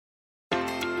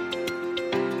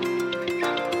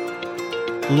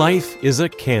Life is a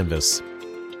canvas.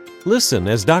 Listen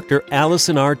as Dr.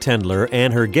 Allison R. Tendler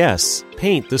and her guests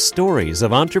paint the stories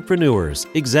of entrepreneurs,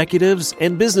 executives,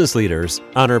 and business leaders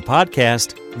on her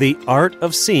podcast, The Art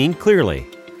of Seeing Clearly.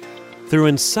 Through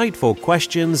insightful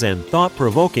questions and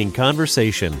thought-provoking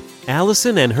conversation,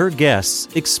 Allison and her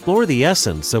guests explore the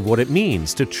essence of what it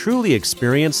means to truly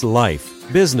experience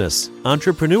life, business,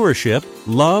 entrepreneurship,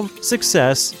 love,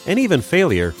 success, and even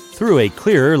failure through a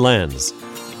clearer lens.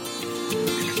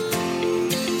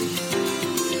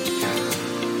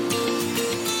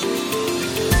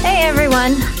 Hey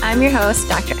everyone, I'm your host,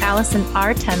 Dr. Allison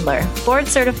R. Tendler,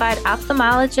 board-certified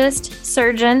ophthalmologist,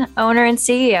 surgeon, owner, and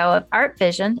CEO of Art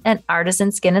Vision and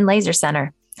Artisan Skin and Laser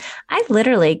Center. I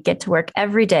literally get to work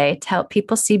every day to help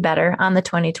people see better on the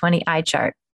 20/20 eye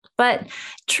chart. But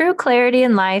true clarity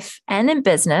in life and in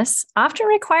business often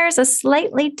requires a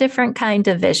slightly different kind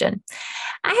of vision.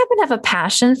 I happen to have a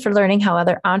passion for learning how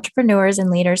other entrepreneurs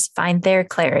and leaders find their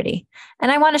clarity,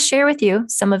 and I want to share with you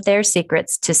some of their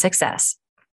secrets to success.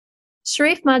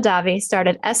 Shareef Mahdavi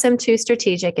started SM2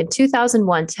 Strategic in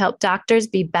 2001 to help doctors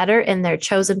be better in their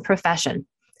chosen profession.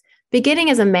 Beginning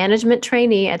as a management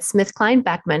trainee at SmithKline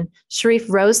Beckman, Shareef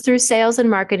rose through sales and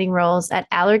marketing roles at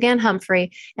Allergan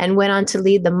Humphrey and went on to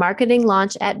lead the marketing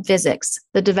launch at Vizix,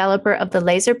 the developer of the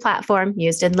laser platform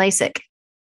used in LASIK.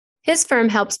 His firm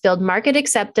helps build market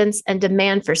acceptance and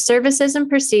demand for services and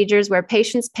procedures where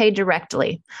patients pay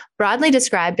directly, broadly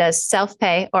described as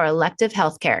self-pay or elective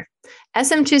healthcare.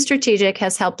 SM2 Strategic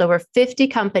has helped over 50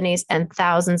 companies and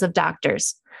thousands of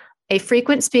doctors. A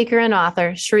frequent speaker and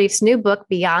author, Shareef's new book,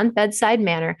 Beyond Bedside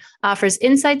Manner, offers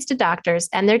insights to doctors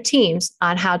and their teams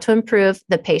on how to improve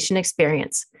the patient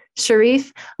experience.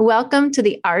 Shareef, welcome to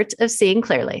the Art of Seeing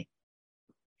Clearly.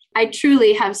 I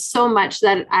truly have so much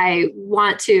that I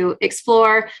want to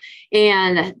explore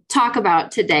and talk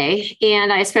about today.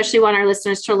 And I especially want our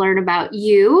listeners to learn about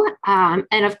you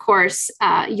and, of course,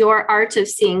 your art of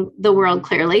seeing the world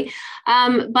clearly,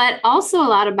 but also a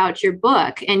lot about your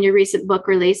book and your recent book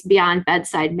release, Beyond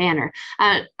Bedside Manner.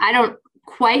 I don't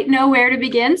quite know where to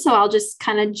begin, so I'll just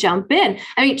kind of jump in.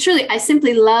 I mean, truly, I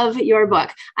simply love your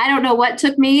book. I don't know what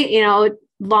took me,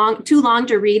 too long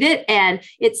to read it. And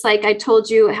it's like I told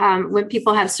you, when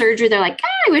people have surgery, they're like,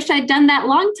 I wish I'd done that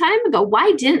long time ago.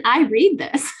 Why didn't I read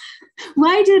this?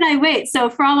 Why did I wait?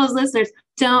 So for all those listeners,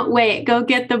 don't wait. Go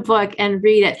get the book and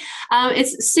read it.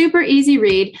 It's super easy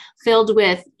read, filled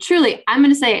with truly, I'm going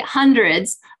to say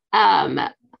hundreds,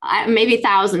 maybe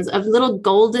thousands of little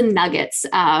golden nuggets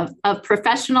of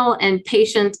professional and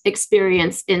patient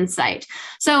experience insight.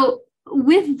 So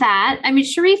with that, I mean,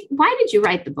 Shareef, why did you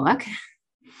write the book?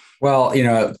 Well,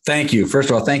 thank you.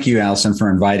 First of all, thank you, Allison, for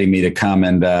inviting me to come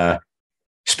and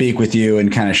speak with you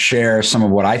and kind of share some of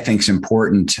what I think is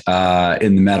important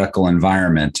in the medical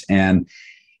environment. And,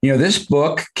 this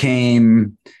book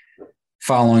came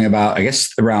following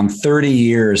around 30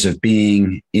 years of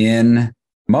being in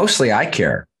mostly eye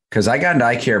care, because I got into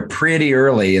eye care pretty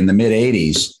early in the mid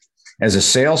 80s as a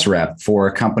sales rep for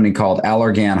a company called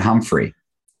Allergan Humphrey.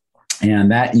 And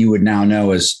that you would now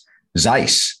know as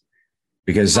Zeiss,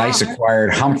 because Zeiss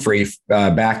acquired Humphrey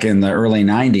back in the early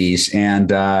 90s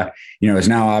and, is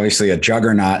now obviously a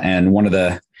juggernaut and one of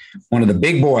the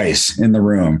big boys in the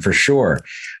room for sure.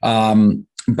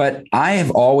 But I have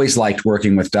always liked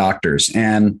working with doctors.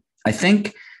 And I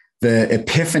think the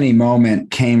epiphany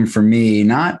moment came for me,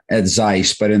 not at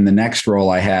Zeiss, but in the next role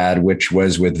I had, which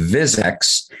was with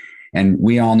Vizix. And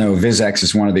we all know Vizix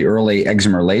is one of the early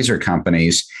excimer laser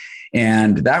companies.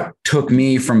 And that took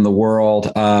me from the world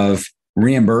of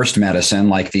reimbursed medicine,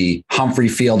 like the Humphrey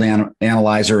Field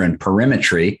Analyzer and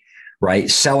perimetry,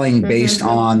 right? Selling based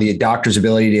on the doctor's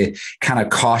ability to kind of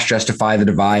cost justify the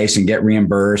device and get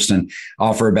reimbursed and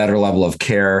offer a better level of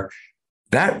care.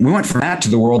 That we went from that to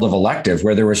the world of elective,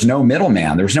 where there was no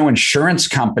middleman. There was no insurance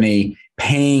company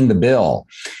paying the bill.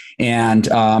 And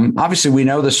obviously, we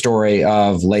know the story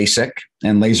of LASIK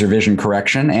and laser vision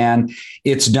correction, and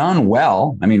it's done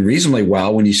well. I mean, reasonably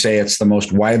well when you say it's the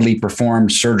most widely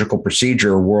performed surgical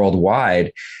procedure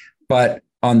worldwide. But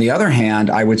on the other hand,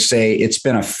 I would say it's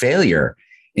been a failure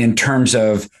in terms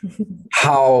of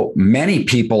how many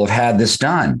people have had this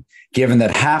done, given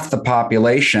that half the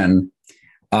population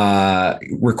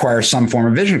requires some form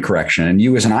of vision correction. And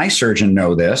you as an eye surgeon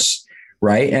know this.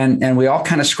 Right. And we all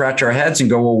kind of scratch our heads and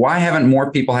go, well, why haven't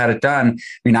more people had it done?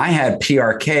 I mean, I had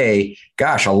PRK,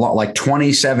 a lot, like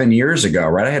 27 years ago,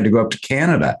 right? I had to go up to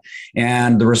Canada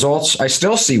and the results I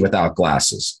still see without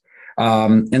glasses.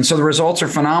 And so the results are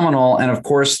phenomenal. And of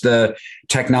course, the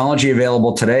technology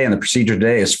available today and the procedure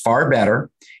today is far better.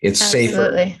 It's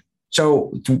safer.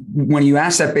 So when you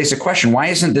ask that basic question, why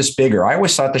isn't this bigger? I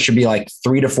always thought there should be like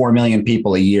 3 to 4 million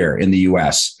people a year in the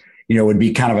US, would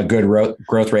be kind of a good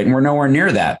growth rate. And we're nowhere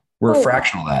near that. We're a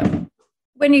fraction of that.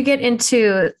 When you get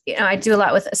into, I do a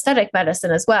lot with aesthetic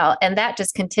medicine as well, and that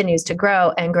just continues to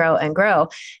grow and grow and grow.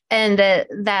 And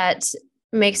that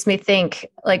makes me think,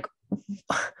 like,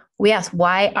 we ask,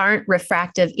 why aren't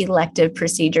refractive elective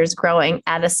procedures growing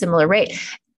at a similar rate?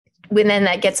 And then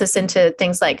that gets us into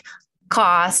things like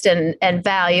cost and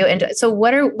value. And so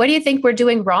what do you think we're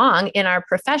doing wrong in our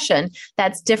profession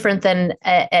that's different than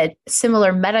a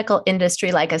similar medical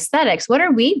industry like aesthetics? What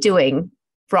are we doing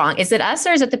wrong? Is it us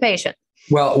or is it the patient?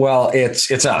 Well,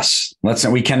 it's us.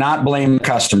 We cannot blame the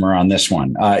customer on this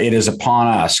one. It is upon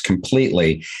us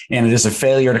completely, and it is a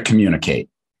failure to communicate.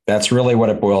 That's really what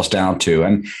it boils down to.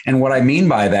 And what I mean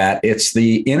by that, it's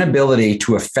the inability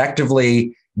to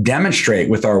effectively demonstrate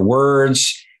with our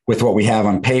words, with what we have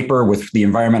on paper, with the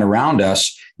environment around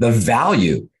us, the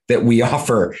value that we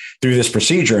offer through this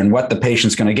procedure and what the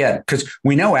patient's going to get. Because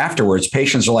we know afterwards,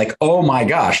 patients are like, oh my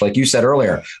gosh, like you said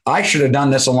earlier, I should have done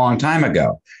this a long time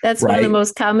ago. That's right? One of the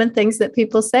most common things that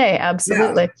people say.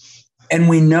 Absolutely. Yeah. And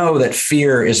we know that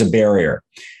fear is a barrier.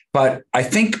 But I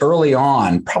think early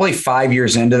on, probably 5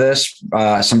 years into this,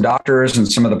 some doctors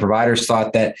and some of the providers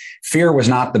thought that fear was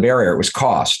not the barrier, it was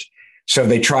cost. So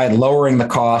they tried lowering the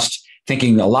cost,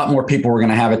 thinking a lot more people were going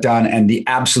to have it done. And the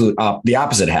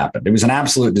opposite happened. It was an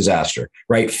absolute disaster,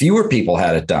 right? Fewer people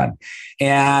had it done.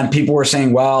 And people were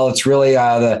saying, well, it's really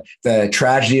the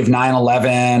tragedy of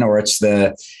 9/11, or it's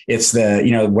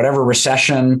the whatever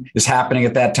recession is happening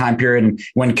at that time period. And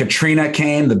when Katrina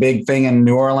came, the big thing in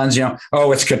New Orleans,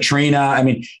 oh, it's Katrina. I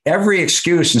mean, every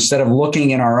excuse, instead of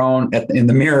looking in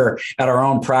the mirror at our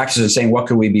own practices and saying, what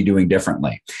could we be doing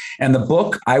differently? And the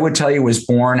book, I would tell you, was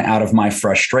born out of my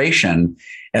frustration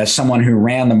as someone who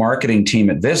ran the marketing team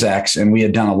at Vizex, and we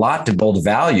had done a lot to build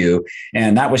value.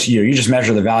 And that was, you just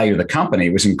measure the value of the company.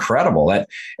 It was incredible.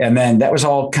 And then that was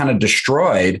all kind of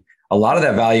destroyed. A lot of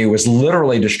that value was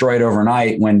literally destroyed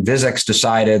overnight when Vizex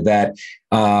decided that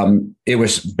it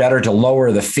was better to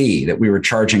lower the fee that we were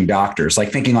charging doctors,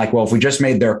 like thinking like, well, if we just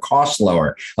made their costs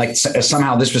lower, like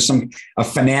somehow this was a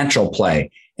financial play.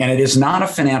 And it is not a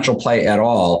financial play at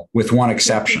all, with one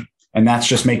exception. And that's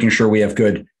just making sure we have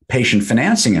good patient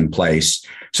financing in place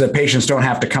so that patients don't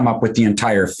have to come up with the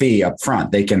entire fee up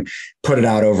front. They can put it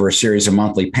out over a series of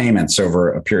monthly payments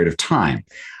over a period of time.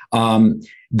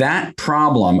 That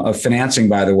problem of financing,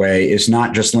 by the way, is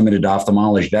not just limited to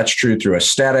ophthalmology. That's true through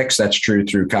aesthetics. That's true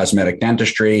through cosmetic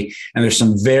dentistry. And there's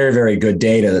some very, very good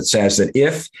data that says that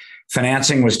if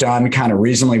financing was done kind of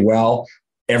reasonably well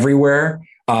everywhere,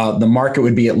 the market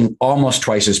would be almost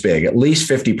twice as big, at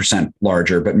least 50%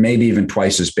 larger, but maybe even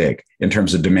twice as big in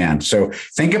terms of demand. So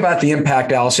think about the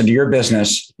impact, Allison, to your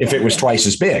business if it was twice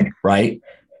as big, right?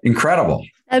 Incredible.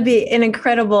 That'd be an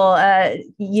incredible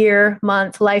year,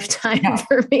 month, lifetime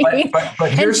for me.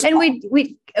 But here's and we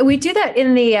do that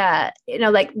in the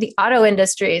like the auto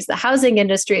industries, the housing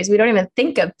industries. We don't even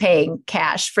think of paying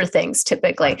cash for things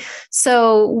typically.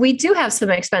 So we do have some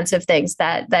expensive things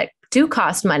that do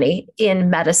cost money in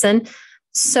medicine.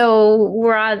 So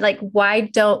we're on like, why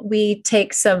don't we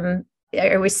take some?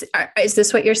 Is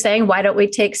this what you're saying? Why don't we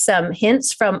take some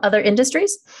hints from other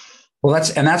industries? Well,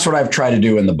 that's what I've tried to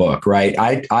do in the book, right?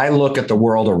 I look at the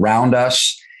world around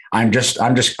us. I'm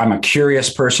a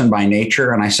curious person by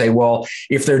nature. And I say, well,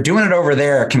 if they're doing it over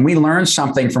there, can we learn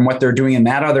something from what they're doing in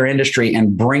that other industry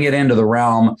and bring it into the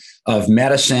realm of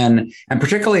medicine, and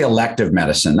particularly elective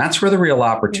medicine? That's where the real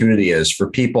opportunity is for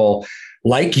people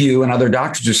like you and other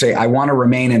doctors who say, I want to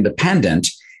remain independent.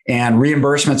 And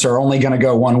reimbursements are only going to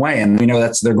go one way. And we know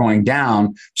they're going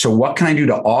down. So what can I do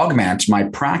to augment my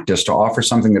practice to offer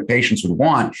something that patients would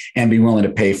want and be willing to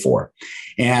pay for?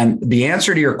 And the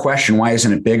answer to your question, why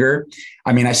isn't it bigger?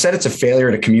 I mean, I said it's a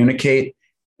failure to communicate.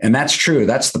 And that's true. If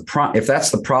that's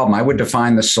the problem, I would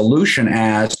define the solution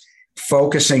as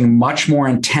focusing much more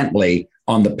intently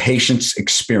on the patient's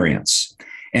experience.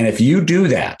 And if you do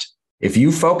that, if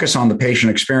you focus on the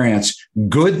patient experience,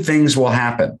 good things will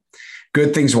happen.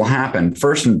 Good things will happen.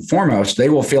 First and foremost, they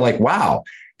will feel like, wow,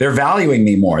 they're valuing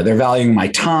me more. They're valuing my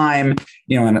time.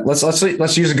 And let's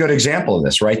use a good example of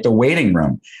this, right? The waiting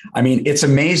room. I mean, it's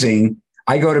amazing.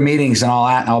 I go to meetings and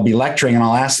I'll be lecturing and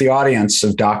I'll ask the audience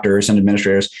of doctors and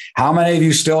administrators, how many of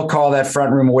you still call that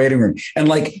front room a waiting room? And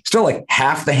still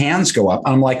half the hands go up.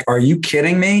 I'm like, are you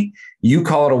kidding me? You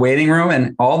call it a waiting room,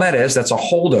 and all that's a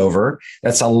holdover.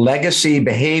 That's a legacy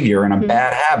behavior and a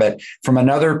bad habit from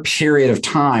another period of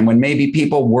time when maybe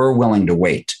people were willing to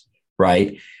wait,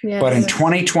 right? Yes. But in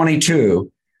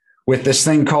 2022, with this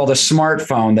thing called a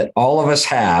smartphone that all of us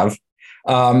have,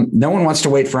 No one wants to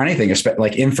wait for anything,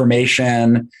 like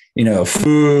information,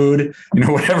 food,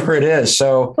 whatever it is.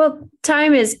 So, well,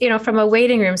 time is, from a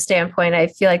waiting room standpoint, I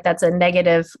feel like that's a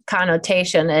negative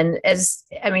connotation.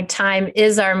 And time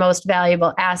is our most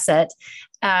valuable asset.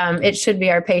 It should be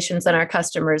our patients and our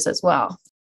customers as well.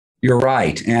 You're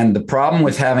right. And the problem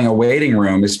with having a waiting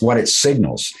room is what it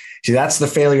signals. See, that's the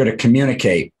failure to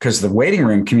communicate, because the waiting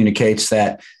room communicates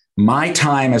that my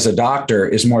time as a doctor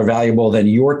is more valuable than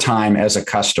your time as a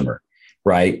customer,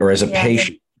 right? Or as a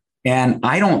patient. And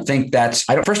I don't think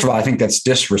first of all, I think that's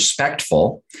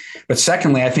disrespectful. But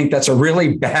secondly, I think that's a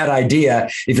really bad idea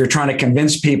if you're trying to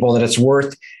convince people that it's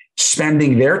worth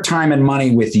spending their time and money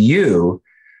with you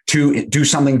to do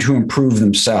something to improve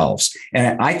themselves.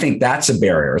 And I think that's a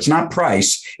barrier. It's not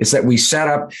price. It's that we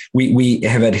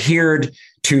have adhered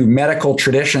to medical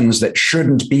traditions that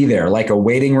shouldn't be there, like a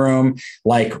waiting room,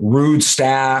 like rude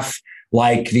staff,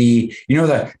 like do you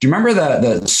remember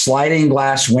the sliding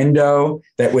glass window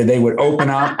that they would open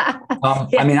up?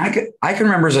 Yeah. I mean, I can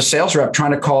remember as a sales rep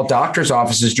trying to call doctors'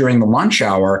 offices during the lunch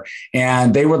hour,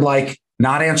 and they would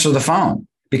not answer the phone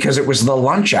because it was the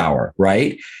lunch hour,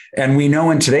 right? And we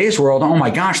know in today's world, oh my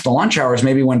gosh, the lunch hour is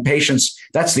maybe when patients,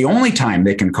 that's the only time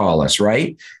they can call us,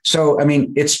 right? So,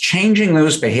 it's changing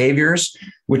those behaviors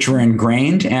which were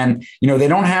ingrained. And, they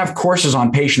don't have courses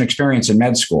on patient experience in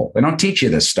med school. They don't teach you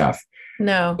this stuff.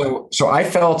 No. So I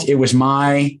felt it was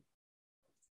my,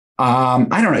 I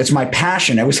don't know, it's my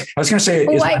passion. I was going to say,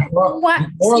 it's my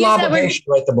moral obligation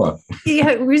to write the book.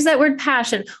 Yeah, use that word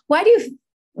passion. Why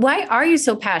are you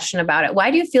so passionate about it?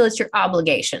 Why do you feel it's your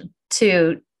obligation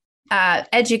to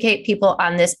educate people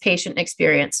on this patient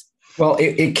experience? Well,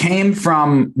 it came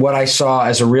from what I saw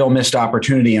as a real missed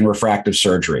opportunity in refractive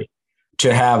surgery.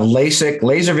 To have LASIK,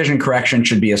 laser vision correction,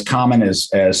 should be as common as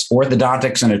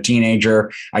orthodontics in a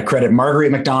teenager. I credit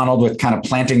Marguerite McDonald with kind of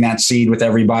planting that seed with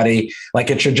everybody.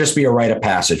 Like, it should just be a rite of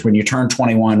passage. When you turn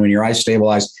 21, when your eyes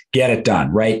stabilize, get it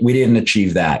done, right? We didn't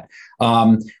achieve that.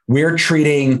 We're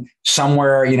treating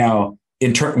somewhere,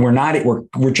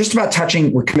 we're just about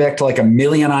touching, we're coming back to like 1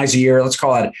 million eyes a year. Let's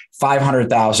call it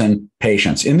 500,000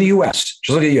 patients in the US. Just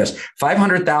look at the US,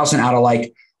 500,000 out of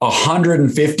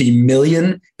 150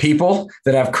 million people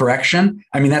that have correction.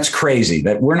 That's crazy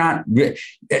that we're not.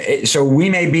 So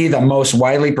we may be the most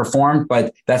widely performed,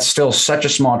 but that's still such a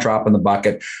small drop in the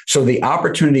bucket. So the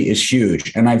opportunity is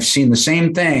huge. And I've seen the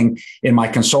same thing in my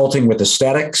consulting with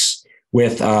aesthetics,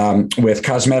 with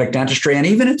cosmetic dentistry, and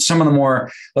even at some of the more,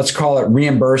 let's call it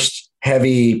reimbursed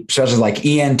heavy, such as like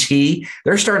ENT,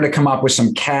 they're starting to come up with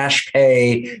some cash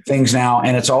pay things now.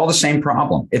 And it's all the same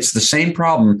problem. It's the same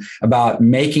problem about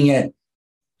making it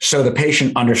so the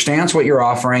patient understands what you're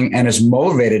offering and is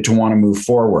motivated to want to move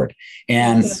forward.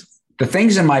 And the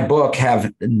things in my book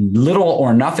have little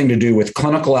or nothing to do with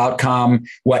clinical outcome,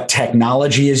 what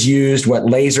technology is used, what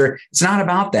laser. It's not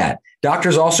about that.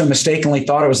 Doctors also mistakenly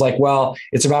thought it was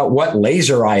it's about what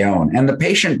laser I own. And the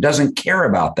patient doesn't care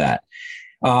about that.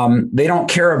 They don't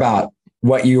care about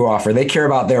what you offer. They care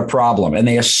about their problem. And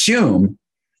they assume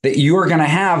that you're going to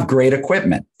have great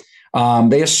equipment.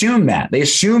 They assume that. They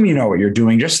assume you know what you're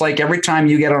doing. Just like every time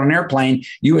you get on an airplane,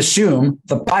 you assume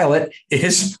the pilot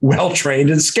is well-trained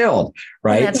and skilled,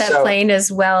 right? And that plane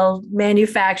is well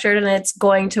manufactured and it's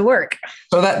going to work.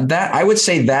 So that I would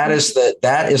say that is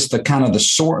the kind of the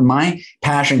sort. My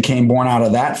passion came born out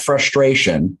of that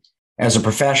frustration as a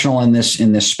professional in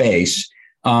this space.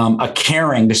 A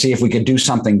caring to see if we could do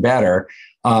something better,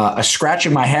 a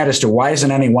scratching my head as to why isn't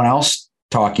anyone else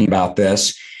talking about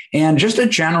this, and just a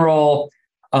general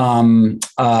kind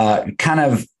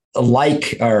of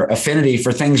or affinity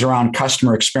for things around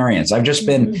customer experience. I've just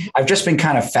been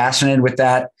kind of fascinated with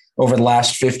that over the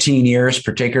last 15 years,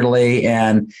 particularly,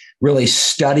 and really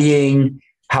studying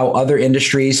how other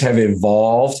industries have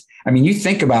evolved. You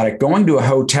think about it, going to a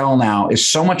hotel now is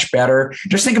so much better.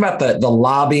 Just think about the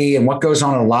lobby and what goes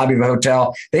on in the lobby of a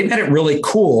hotel. They've made it really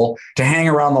cool to hang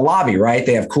around the lobby, right?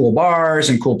 They have cool bars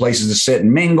and cool places to sit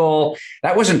and mingle.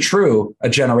 That wasn't true a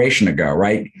generation ago,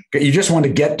 right? You just wanted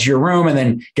to get to your room and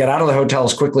then get out of the hotel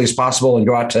as quickly as possible and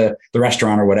go out to the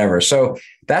restaurant or whatever. So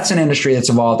that's an industry that's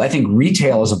evolved. I think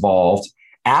retail has evolved.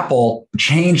 Apple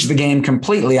changed the game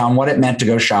completely on what it meant to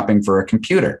go shopping for a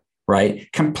computer,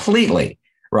 right? Completely.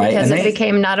 Right. Because it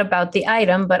became not about the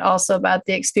item, but also about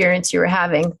the experience you were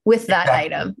having with that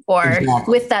item or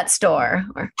with that store.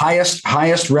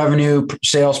 Highest revenue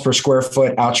sales per square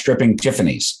foot, outstripping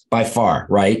Tiffany's by far.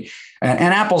 Right.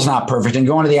 And Apple's not perfect. And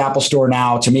going to the Apple store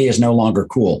now, to me, is no longer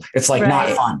cool. It's not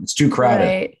fun. It's too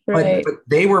crowded. Right. But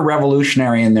they were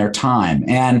revolutionary in their time.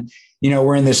 And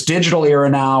we're in this digital era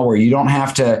now where you don't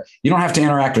have to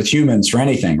interact with humans for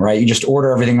anything, right? You just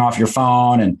order everything off your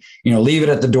phone and, leave it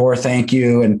at the door. Thank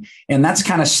you. And that's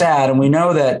kind of sad. And we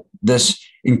know that this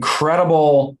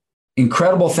incredible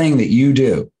thing that you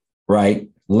do, right?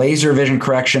 Laser vision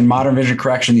correction, modern vision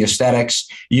correction, the aesthetics,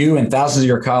 you and thousands of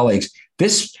your colleagues,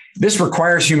 this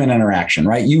requires human interaction,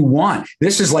 right?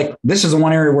 This is the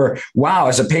one area where, wow,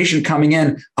 as a patient coming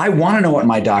in, I want to know what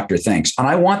my doctor thinks. And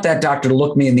I want that doctor to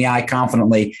look me in the eye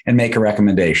confidently and make a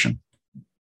recommendation.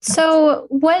 So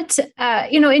what,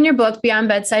 in your book, Beyond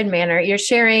Bedside Manner, you're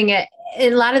sharing a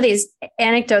lot of these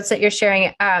anecdotes that you're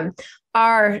sharing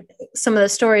are some of the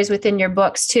stories within your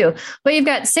books too. But you've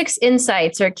got 6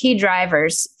 insights or key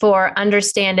drivers for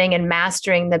understanding and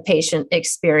mastering the patient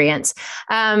experience.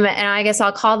 And I guess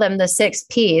I'll call them the 6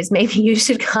 Ps. Maybe you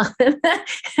should call them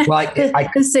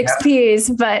the 6 Ps.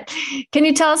 But can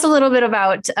you tell us a little bit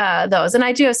about those? And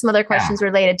I do have some other questions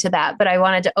related to that, but I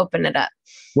wanted to open it up.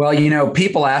 Well,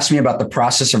 people ask me about the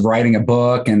process of writing a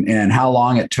book and how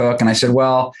long it took. And I said,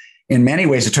 well, in many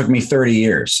ways, it took me 30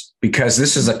 years because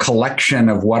this is a collection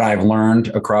of what I've learned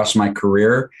across my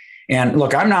career. And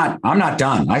look, I'm not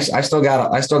done. I still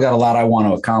got a lot I want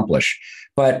to accomplish.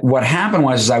 But what happened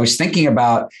was I was thinking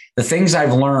about the things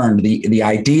I've learned, the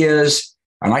ideas,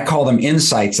 and I call them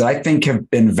insights that I think have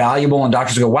been valuable. And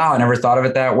doctors go, wow, I never thought of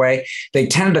it that way. They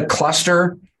tend to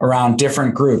cluster around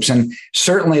different groups. And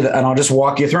certainly, and I'll just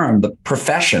walk you through them, the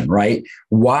profession, right?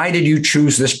 Why did you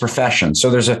choose this profession?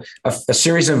 So there's a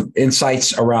series of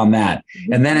insights around that.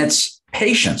 And then it's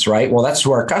patients, right? Well, that's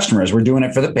who our customer is. We're doing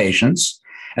it for the patients.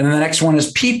 And then the next one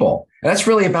is people. That's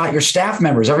really about your staff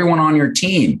members, everyone on your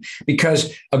team,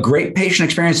 because a great patient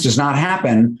experience does not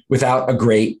happen without a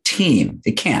great team.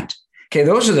 It can't. Okay,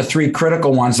 those are the 3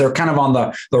 critical ones. They're kind of on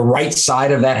the right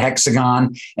side of that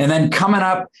hexagon. And then coming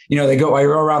up, I go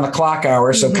around the clock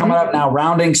hour. So coming up now,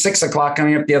 rounding 6 o'clock,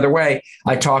 coming up the other way,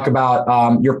 I talk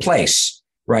about your place,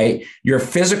 right? Your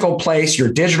physical place,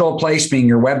 your digital place being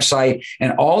your website,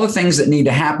 and all the things that need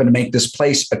to happen to make this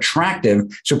place attractive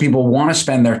so people want to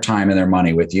spend their time and their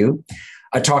money with you.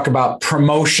 I talk about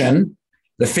promotion,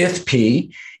 the 5th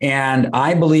P. And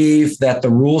I believe that the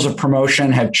rules of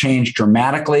promotion have changed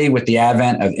dramatically with the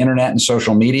advent of internet and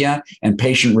social media and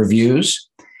patient reviews.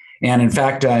 And in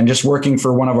fact, I'm just working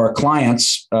for one of our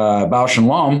clients, Bausch &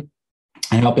 Lomb,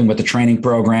 and helping with the training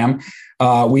program.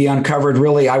 We uncovered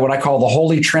really what I call the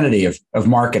holy trinity of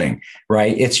marketing,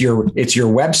 right? It's your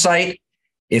website,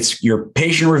 it's your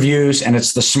patient reviews, and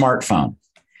it's the smartphone.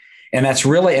 And that's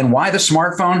really, and why the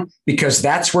smartphone? Because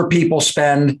that's where people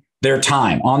spend their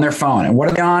time on their phone. And what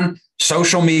are they on?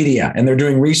 Social media, and they're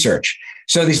doing research.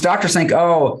 So these doctors think,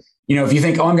 if you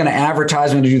think, I'm going to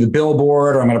advertise, I'm going to do the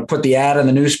billboard, or I'm going to put the ad in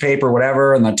the newspaper,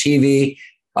 whatever, on the TV.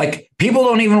 Like people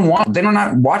they're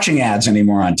not watching ads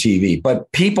anymore on TV,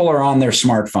 but people are on their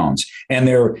smartphones and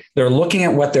they're looking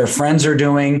at what their friends are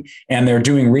doing, and they're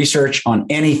doing research on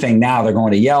anything now. They're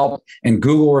going to Yelp and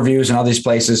Google reviews and all these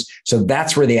places. So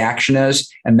that's where the action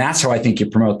is. And that's how I think you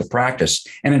promote the practice.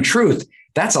 And in truth,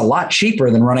 that's a lot cheaper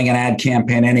than running an ad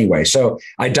campaign anyway. So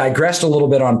I digressed a little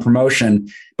bit on promotion,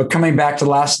 but coming back to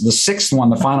the 6th one,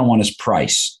 the final one is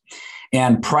price.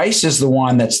 And price is the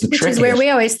one that's the trickiest. Which is where we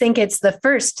always think it's the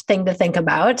first thing to think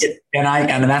about.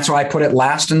 And that's why I put it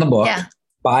last in the book. Yeah.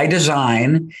 By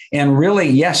design. And really,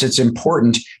 yes, it's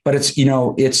important, but it's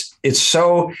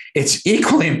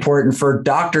equally important for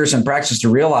doctors and practices to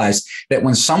realize that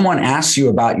when someone asks you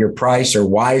about your price or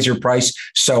why is your price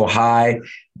so high,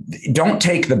 don't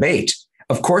take the bait.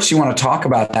 Of course, you want to talk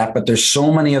about that, but there's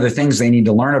so many other things they need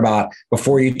to learn about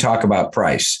before you talk about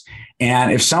price.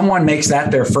 And if someone makes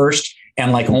that their first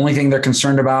and only thing they're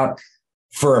concerned about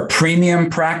for a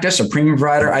premium practice, a premium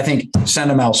provider, I think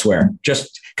send them elsewhere.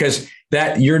 Just because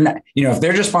that you're not, if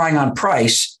they're just buying on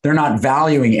price, they're not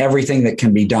valuing everything that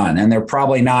can be done, and they're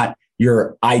probably not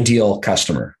your ideal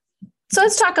customer. So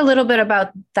let's talk a little bit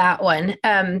about that one.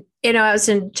 I was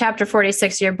in chapter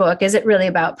 46 of your book. Is it really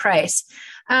about price?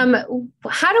 How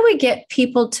do we get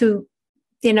people to,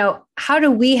 how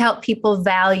do we help people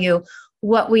value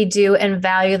what we do and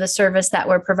value the service that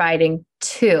we're providing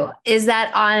too? Is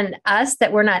that on us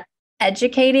that we're not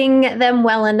educating them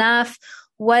well enough?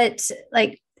 What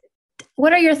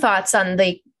are your thoughts on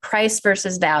the price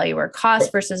versus value or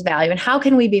cost versus value, and how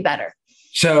can we be better?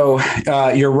 So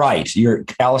you're right.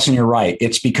 Allison, you're right.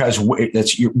 It's because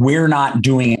we're not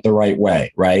doing it the right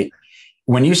way, right?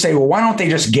 When you say, well, why don't they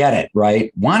just get it,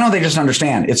 right? Why don't they just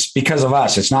understand? It's because of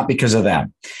us. It's not because of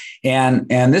them. And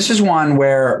this is one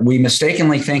where we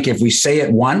mistakenly think if we say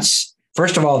it once,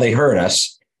 first of all, they heard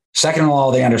us. Second of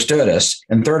all, they understood us.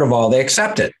 And third of all, they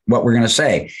accepted what we're going to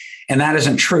say. And that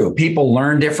isn't true. People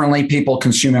learn differently. People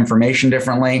consume information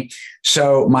differently.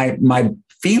 So my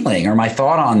feeling or my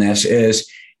thought on this is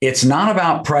it's not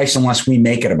about price unless we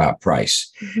make it about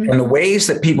price. Mm-hmm. And the ways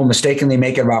that people mistakenly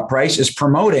make it about price is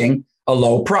promoting a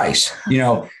low price,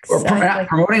 or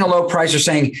promoting a low price or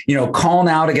saying, call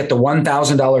now to get the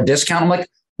 $1,000 discount. I'm like,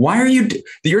 why are you,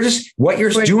 we're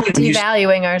doing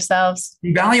devaluing ourselves,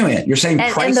 devaluing it. You're saying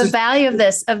and the value of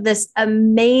this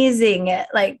amazing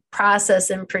process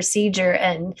and procedure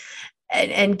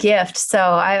and gift. So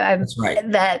that's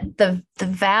right. That the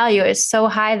value is so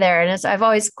high there. And I've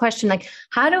always questioned,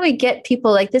 how do we get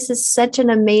people this is such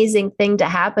an amazing thing to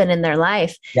happen in their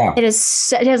life. Yeah. It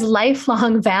has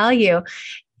lifelong value.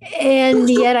 And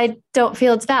yet I don't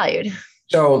feel it's valued.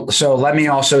 So let me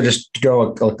also just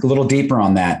go a little deeper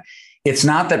on that. It's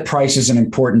not that price isn't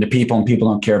important to people and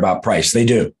people don't care about price. They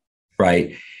do,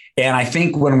 right? And I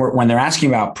think when they're asking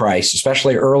about price,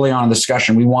 especially early on in the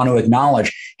discussion, we want to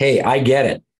acknowledge, hey, I get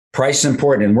it. Price is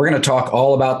important. And we're going to talk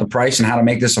all about the price and how to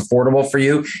make this affordable for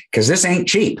you because this ain't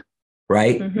cheap,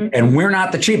 right? Mm-hmm. And we're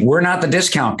not the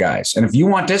discount guys. And if you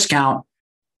want discount,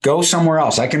 go somewhere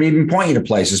else. I can even point you to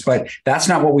places, but that's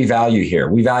not what we value here.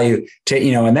 We value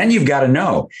and then you've got to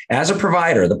know as a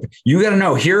provider, you got to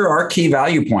know here are our key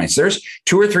value points. There's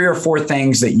 2 or 3 or 4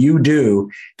 things that you do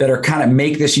that are kind of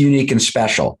make this unique and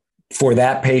special for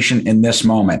that patient in this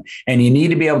moment. And you need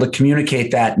to be able to communicate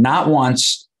that not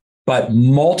once, but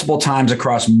multiple times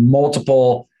across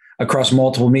multiple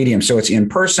mediums. So it's in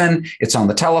person, it's on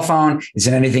the telephone, it's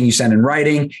in anything you send in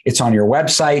writing, it's on your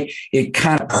website. It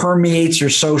kind of permeates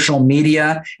your social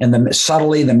media and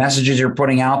subtly the messages you're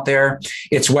putting out there.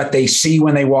 It's what they see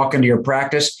when they walk into your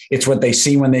practice. It's what they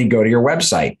see when they go to your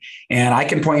website. And I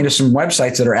can point you to some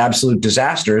websites that are absolute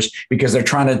disasters because they're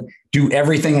trying to do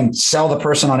everything and sell the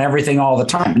person on everything all the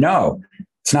time. No,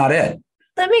 it's not it.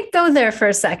 Let me go there for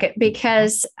a second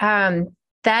because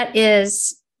that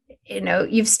is,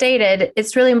 you've stated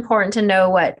it's really important to know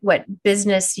what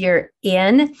business you're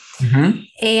in mm-hmm.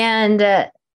 and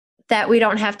that we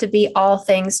don't have to be all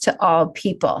things to all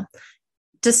people.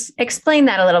 Just explain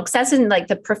that a little because that's in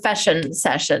the profession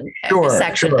section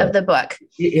section of the book.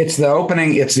 It's the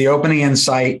opening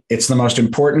insight. It's the most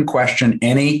important question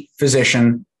any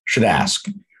physician should ask.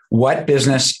 What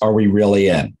business are we really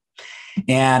in?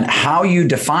 And how you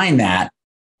define that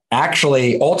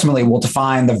actually ultimately will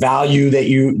define the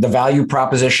value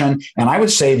proposition. And I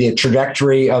would say the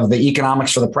trajectory of the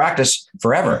economics for the practice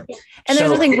forever. And there's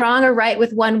nothing wrong or right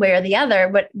with one way or the other,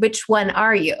 but which one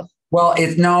are you? Well,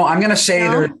 I'm going to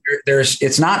say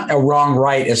it's not a wrong,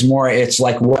 right. It's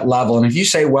what level. And if you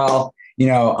say, well,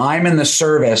 I'm in the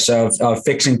service of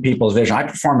fixing people's vision. I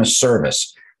perform a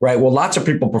service, right? Well, lots of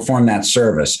people perform that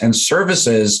service and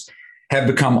services have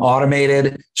become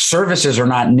automated. Services are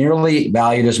not nearly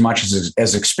valued as much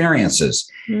as experiences.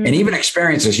 Mm. And even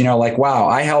experiences, wow,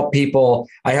 I help people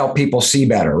see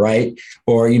better, right?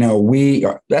 Or,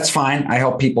 that's fine. I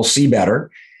help people see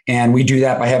better. And we do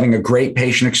that by having a great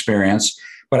patient experience.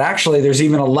 But actually, there's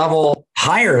even a level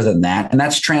higher than that, and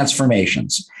that's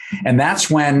transformations. And that's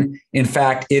when, in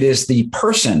fact, it is the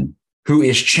person who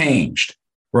is changed.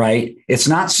 Right. It's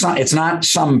not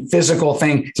some physical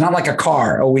thing. It's not like a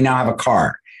car. Oh, we now have a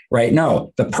car. Right.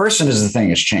 No, the person is the thing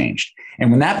that's changed.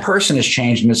 And when that person is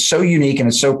changed and it's so unique and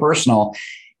it's so personal,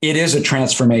 it is a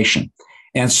transformation.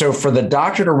 And so for the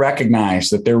doctor to recognize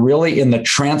that they're really in the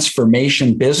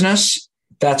transformation business,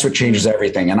 that's what changes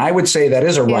everything. And I would say that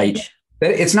is a right.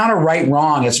 It's not a right,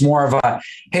 wrong. It's more of a,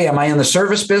 hey, am I in the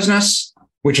service business,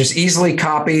 which is easily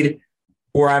copied?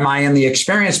 Or am I in the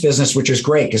experience business, which is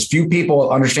great because few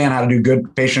people understand how to do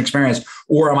good patient experience?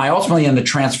 Or am I ultimately in the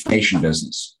transformation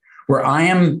business where I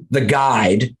am the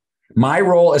guide? My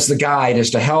role as the guide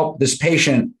is to help this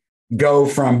patient go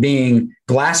from being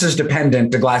glasses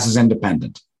dependent to glasses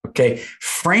independent. Okay.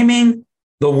 Framing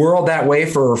the world that way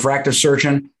for a refractive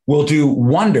surgeon will do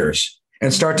wonders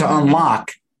and start to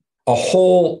unlock a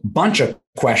whole bunch of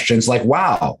questions like,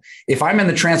 wow, if I'm in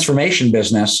the transformation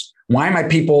business, why am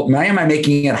I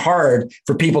making it hard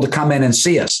for people to come in and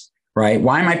see us, right?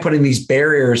 Why am I putting these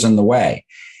barriers in the way?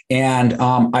 And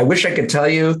I wish I could tell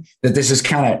you that this is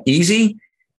kind of easy.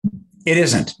 It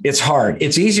isn't. It's hard.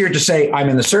 It's easier to say, I'm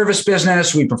in the service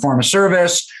business. We perform a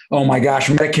service. Oh my gosh,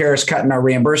 Medicare is cutting our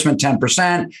reimbursement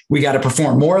 10%. We got to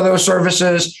perform more of those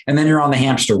services. And then you're on the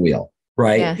hamster wheel,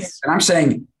 right? Yes. And I'm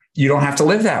saying you don't have to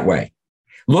live that way.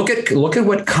 Look at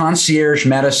what concierge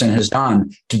medicine has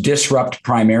done to disrupt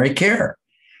primary care.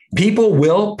 People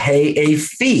will pay a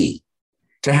fee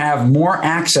to have more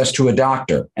access to a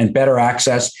doctor and better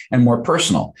access and more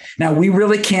personal. Now, we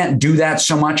really can't do that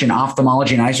so much in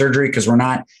ophthalmology and eye surgery because we're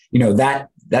not,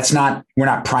 we're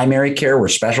not primary care, we're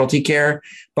specialty care.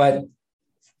 But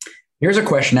here's a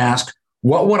question to ask.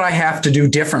 What would I have to do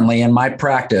differently in my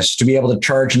practice to be able to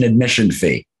charge an admission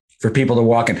fee for people to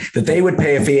walk in, that they would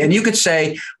pay a fee? And you could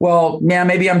say, well, yeah,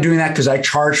 maybe I'm doing that because I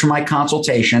charge for my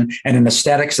consultation. And in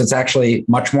aesthetics, that's actually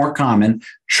much more common.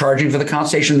 Charging for the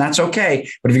consultation, that's okay.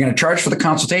 But if you're going to charge for the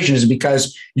consultation, is it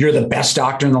because you're the best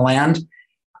doctor in the land?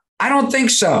 I don't think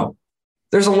so.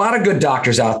 There's a lot of good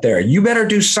doctors out there. You better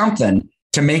do something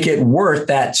to make it worth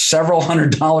that several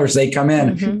 $100s they come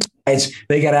in. Mm-hmm.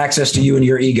 They get access to you and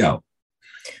your ego.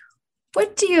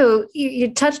 What do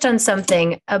you touched on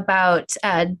something about,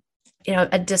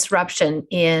 a disruption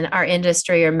in our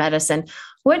industry or medicine.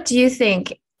 What do you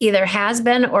think either has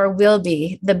been or will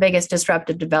be the biggest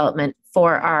disruptive development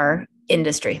for our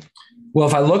industry? Well,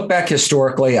 if I look back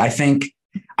historically, I think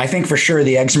for sure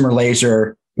the excimer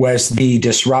laser was the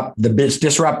biggest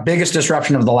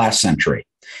disruption of the last century.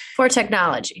 For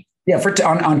technology. Yeah,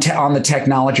 on the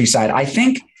technology side. I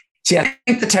think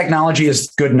the technology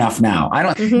is good enough now.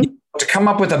 To come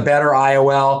up with a better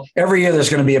IOL, every year there's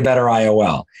going to be a better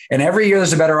IOL. And every year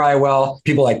there's a better IOL.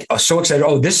 People are so excited.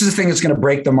 Oh, this is the thing that's going to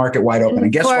break the market wide open.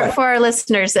 And guess what? For our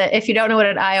listeners, if you don't know what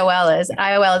an IOL is an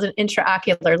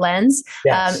intraocular lens.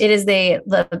 Yes. It is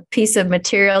the piece of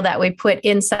material that we put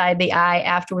inside the eye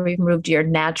after we've removed your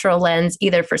natural lens,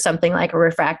 either for something like a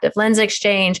refractive lens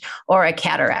exchange or a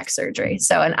cataract surgery.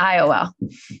 So an IOL.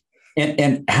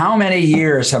 And how many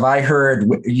years have I heard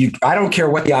I don't care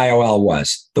what the IOL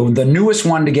was, the newest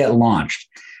one to get launched,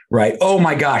 right? Oh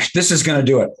my gosh, this is going to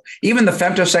do it. Even the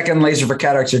femtosecond laser for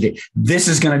cataract surgery, this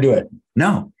is going to do it.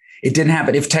 No, it didn't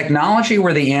happen. If technology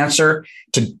were the answer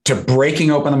to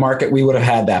breaking open the market, we would have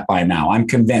had that by now. I'm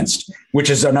convinced, which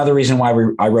is another reason why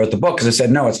I wrote the book, because I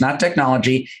said, no, it's not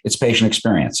technology, it's patient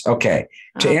experience. Okay.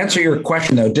 To answer your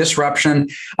question though, disruption,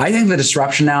 I think the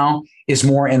disruption now is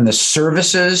more in the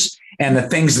services and the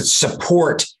things that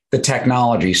support the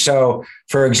technology. So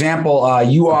for example,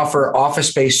 you offer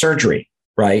office-based surgery,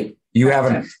 right? You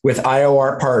have it with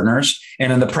IOR partners.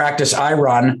 And in the practice I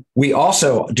run, we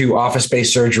also do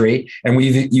office-based surgery and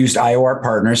we've used IOR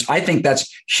partners. I think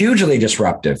that's hugely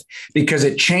disruptive because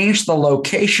it changed the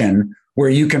location where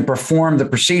you can perform the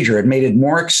procedure. It made it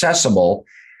more accessible,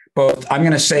 both, I'm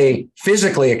going to say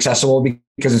physically accessible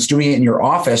because it's doing it in your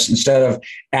office instead of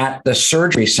at the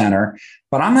surgery center.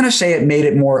 But I'm going to say it made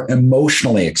it more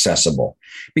emotionally accessible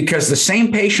because the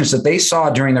same patients that they saw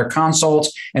during their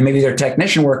consults and maybe their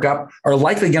technician workup are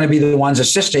likely going to be the ones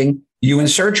assisting you in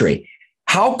surgery.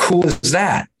 How cool is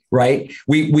that? Right?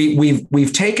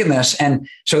 We've taken this. And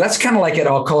so that's kind of like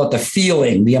I'll call it the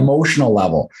feeling, the emotional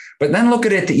level, but then look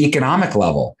at it at the economic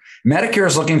level. Medicare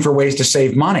is looking for ways to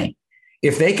save money.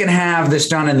 If they can have this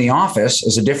done in the office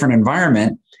as a different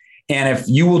environment, and if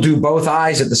you will do both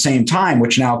eyes at the same time,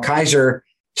 which now Kaiser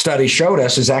study showed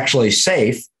us is actually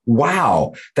safe.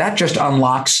 Wow. That just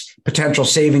unlocks potential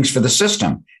savings for the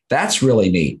system. That's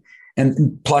really neat.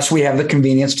 And plus we have the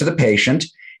convenience to the patient.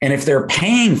 And if they're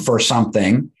paying for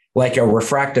something like a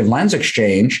refractive lens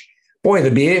exchange, boy,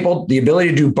 the ability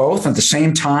to do both at the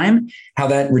same time, how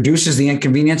that reduces the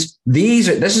inconvenience. This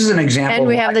is an example. And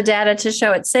we have the data to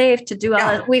show it's safe to do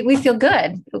all. We feel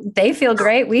good. They feel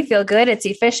great. We feel good. It's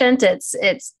efficient. It's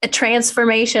a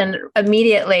transformation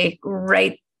immediately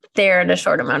right there in a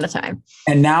short amount of time.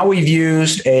 And now we've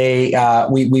used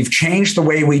we've changed the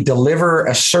way we deliver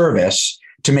a service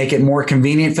to make it more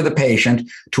convenient for the patient,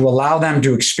 to allow them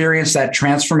to experience that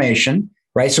transformation.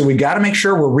 Right. So we've got to make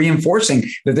sure we're reinforcing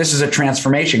that this is a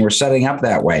transformation. We're setting up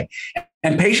that way.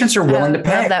 And patients are willing to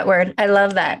pay. I love that word. I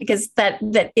love that because that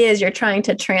is, you're trying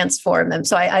to transform them.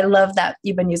 So I love that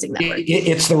you've been using that word.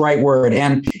 It's the right word.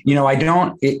 And,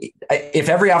 if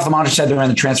every ophthalmologist said they're in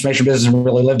the transformation business and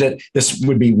really lived it,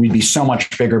 we'd be so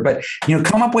much bigger. But,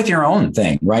 come up with your own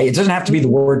thing, right? It doesn't have to be the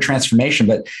word transformation,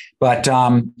 but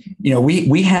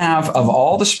we have, of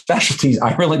all the specialties,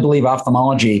 I really believe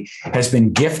ophthalmology has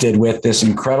been gifted with this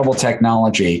incredible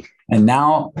technology. And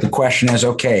now the question is,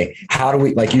 okay, how do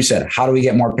we, like you said, how do we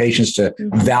get more patients to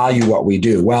value what we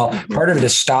do? Well, part of it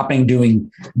is stopping doing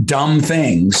dumb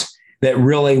things that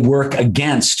really work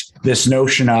against this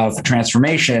notion of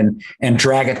transformation and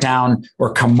drag it down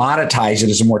or commoditize it,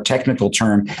 as a more technical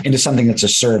term, into something that's a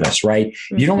service, right?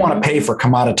 You don't want to pay for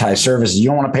commoditized services. You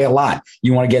don't want to pay a lot.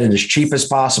 You want to get it as cheap as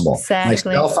possible.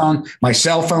 Exactly. My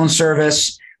cell phone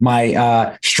service,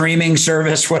 my streaming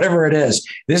service, whatever it is.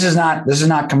 This is not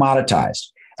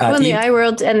commoditized. Well, in the eye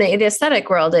world and the aesthetic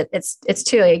world, it's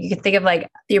too, like, you can think of like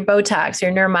your Botox,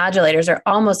 your neuromodulators are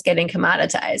almost getting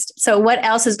commoditized. So what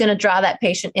else is going to draw that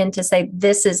patient in to say,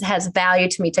 has value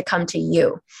to me to come to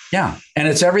you? Yeah. And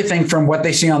it's everything from what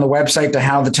they see on the website to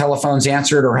how the telephone's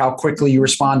answered or how quickly you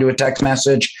respond to a text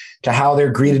message to how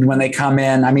they're greeted when they come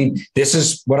in. I mean, this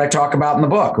is what I talk about in the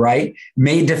book, right?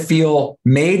 Made to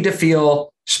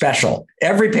feel special.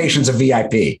 Every patient's a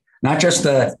VIP, not just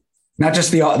the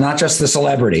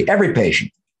celebrity, every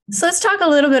patient. So let's talk a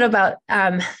little bit about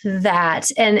that.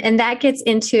 And that gets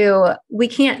into, we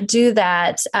can't do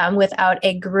that without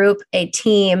a group, a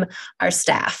team, our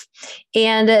staff.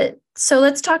 And so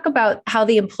let's talk about how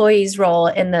the employees role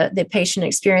in the patient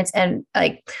experience, and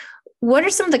like, what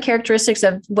are some of the characteristics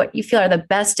of what you feel are the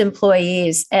best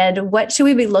employees, and what should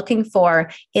we be looking for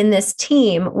in this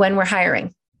team when we're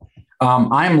hiring?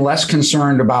 I'm less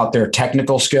concerned about their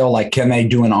technical skill, like can they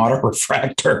do an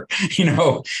autorefractor?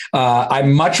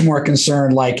 I'm much more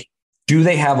concerned, like, do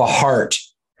they have a heart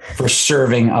for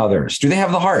serving others? Do they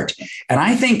have the heart? And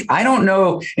I don't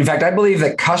know. In fact, I believe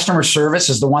that customer service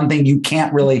is the one thing you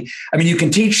can't really, you can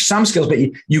teach some skills, but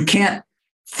you can't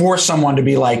force someone to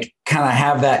be like, kind of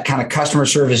have that kind of customer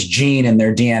service gene in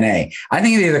their DNA. I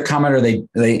think they either come in or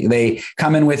they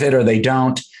come in with it or they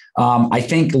don't. I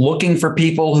think looking for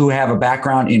people who have a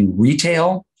background in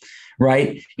retail,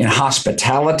 right? In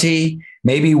hospitality,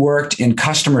 maybe worked in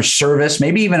customer service,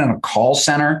 maybe even in a call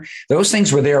center, those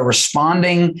things where they're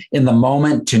responding in the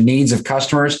moment to needs of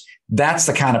customers. That's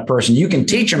the kind of person you can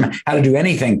teach them how to do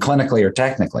anything clinically or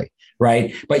technically,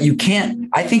 right? But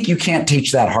I think you can't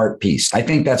teach that heart piece. I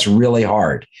think that's really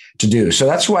hard to do. So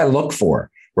that's who I look for.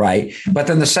 Right. But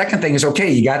then the second thing is, okay,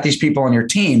 you got these people on your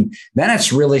team. Then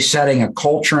it's really setting a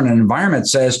culture and an environment that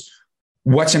says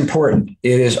what's important.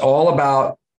 It is all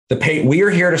about the patient. We are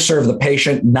here to serve the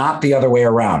patient, not the other way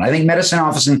around. I think medicine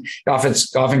often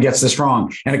gets this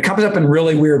wrong, and it comes up in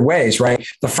really weird ways. Right.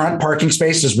 The front parking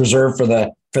space is reserved for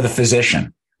the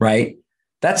physician. Right.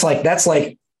 That's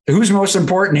like who's most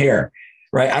important here?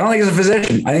 Right. I don't think it's a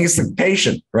physician. I think it's the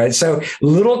patient. Right. So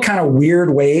little kind of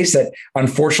weird ways that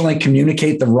unfortunately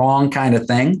communicate the wrong kind of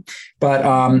thing.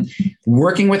 But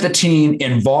working with a team,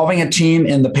 involving a team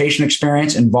in the patient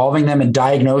experience, involving them in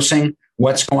diagnosing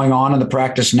what's going on in the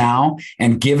practice now,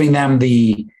 and giving them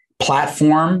the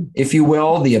platform, if you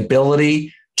will, the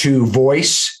ability to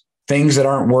voice things that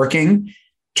aren't working,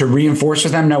 to reinforce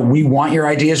with them, no, we want your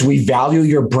ideas. We value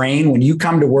your brain. When you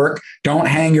come to work, don't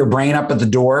hang your brain up at the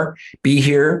door. Be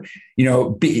here,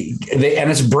 and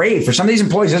it's brave for some of these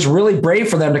employees. It's really brave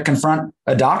for them to confront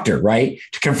a doctor, right?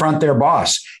 To confront their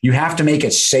boss. You have to make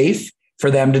it safe for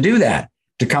them to do that,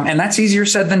 to come. And that's easier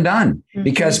said than done,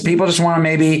 because people just want to,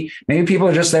 maybe people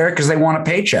are just there because they want a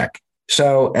paycheck.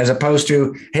 So as opposed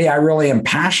to, hey, I really am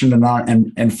passionate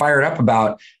and fired up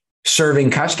about serving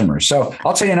customers. So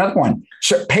I'll tell you another one.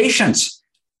 So patients,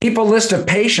 people list of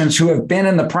patients who have been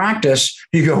in the practice.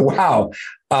 You go, wow,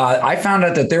 I found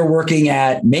out that they're working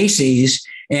at Macy's,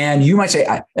 and you might say,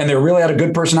 and they really had a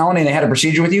good personality and they had a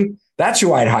procedure with you. That's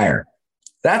who I'd hire.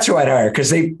 Because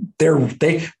they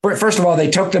first of all, they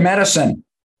took the medicine.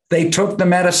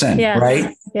 Yeah.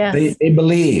 Right? Yeah. They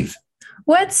believe.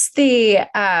 What's the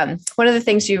one of the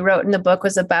things you wrote in the book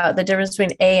was about the difference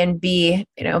between A and B,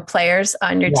 players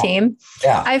on your team.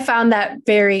 Yeah. I found that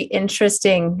very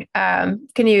interesting. Can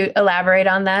you elaborate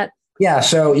on that? Yeah.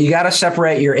 So you got to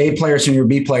separate your A players and your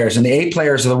B players. And the A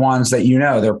players are the ones that,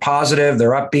 they're positive,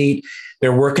 they're upbeat,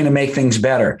 they're working to make things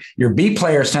better. Your B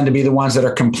players tend to be the ones that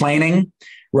are complaining,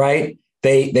 right?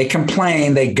 They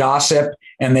complain, they gossip,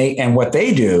 and what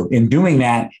they do in doing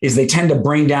that is they tend to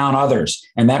bring down others,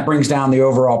 and that brings down the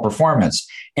overall performance.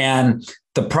 And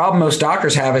the problem most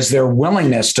doctors have is their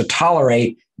willingness to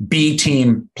tolerate B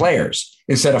team players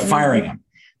instead of firing them.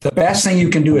 The best thing you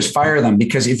can do is fire them,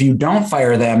 because if you don't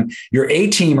fire them, your A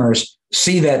teamers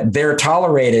see that they're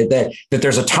tolerated, that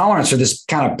there's a tolerance for this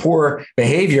kind of poor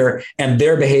behavior, and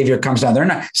their behavior comes down. They're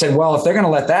not said, well, if they're going to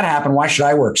let that happen, why should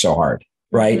I work so hard?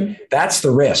 Right. That's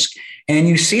the risk. And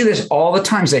you see this all the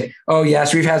time. Say, oh,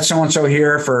 yes, we've had so-and-so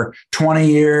here for 20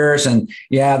 years. And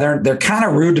yeah, they're kind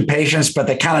of rude to patients, but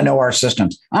they kind of know our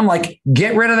systems. I'm like,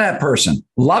 get rid of that person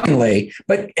lovingly,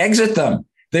 but exit them.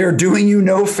 They're doing you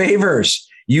no favors.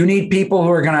 You need people who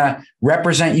are going to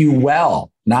represent you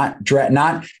well, not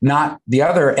the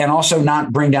other, and also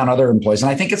not bring down other employees. And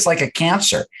I think it's like a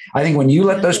cancer. I think when you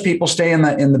let those people stay in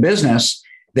the business,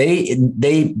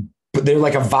 they're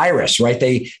like a virus, right?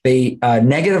 They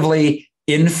negatively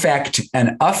infect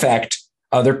and affect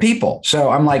other people. So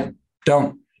I'm like,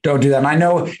 don't don't do that. And I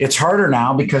know it's harder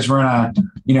now because we're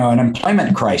in an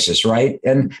employment crisis, right?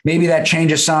 And maybe that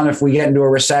changes some if we get into a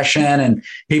recession and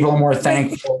people are more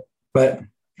thankful. But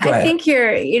I think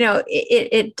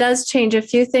it does change a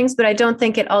few things, but I don't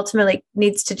think it ultimately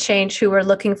needs to change who we're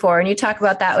looking for. And you talk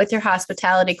about that with your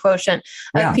hospitality quotient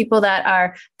of people that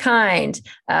are kind,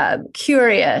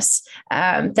 curious,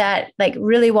 that like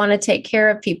really want to take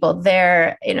care of people.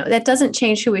 That doesn't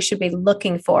change who we should be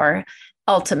looking for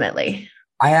ultimately.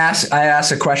 I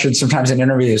ask a question sometimes in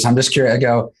interviews. I'm just curious. I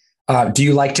go, do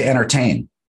you like to entertain? Do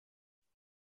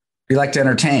you like to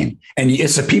entertain? And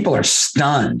it's the people are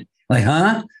stunned. Like,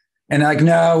 huh? And like,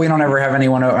 no, we don't ever have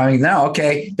anyone. I mean, no,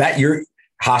 okay. That your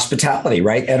hospitality,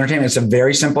 right? Entertainment. It's a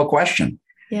very simple question.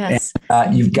 Yes.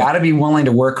 And, you've got to be willing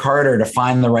to work harder to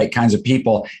find the right kinds of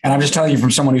people. And I'm just telling you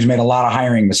from someone who's made a lot of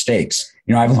hiring mistakes.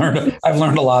 I've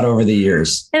learned a lot over the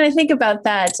years. And I think about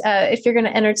that. If you're going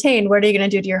to entertain, what are you going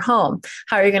to do to your home?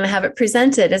 How are you going to have it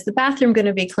presented? Is the bathroom going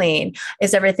to be clean?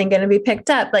 Is everything going to be picked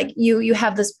up? Like you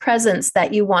have this presence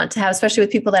that you want to have, especially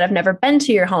with people that have never been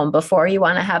to your home before. You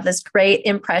want to have this great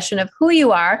impression of who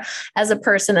you are as a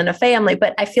person and a family.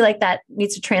 But I feel like that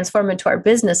needs to transform into our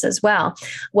business as well.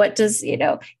 What does,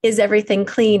 is everything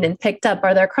clean and picked up?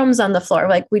 Are there crumbs on the floor?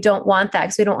 Like we don't want that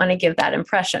because we don't want to give that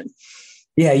impression.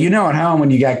 Yeah, at home when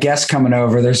you got guests coming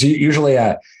over, there's usually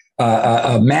a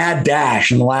mad dash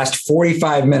in the last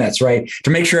 45 minutes, right, to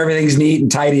make sure everything's neat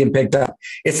and tidy and picked up.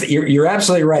 You're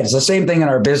absolutely right. It's the same thing in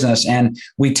our business, and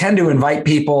we tend to invite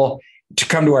people to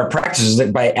come to our practices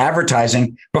by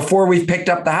advertising before we've picked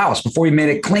up the house, before we made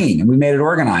it clean and we made it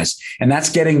organized, and that's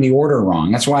getting the order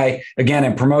wrong. That's why, again,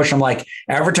 in promotion, like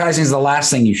advertising is the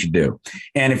last thing you should do,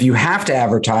 and if you have to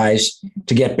advertise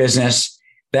to get business,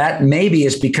 that maybe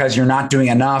is because you're not doing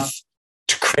enough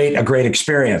to create a great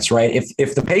experience, right?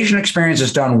 If the patient experience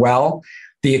is done well,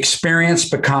 the experience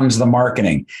becomes the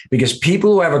marketing, because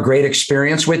people who have a great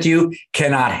experience with you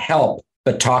cannot help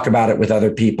but talk about it with other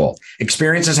people.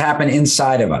 Experiences happen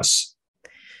inside of us.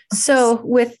 So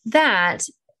with that,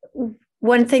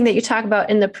 one thing that you talk about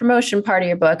in the promotion part of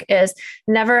your book is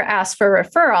never ask for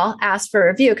referral, ask for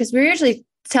review, because we're usually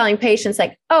telling patients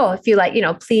like, oh, if you like,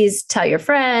 please tell your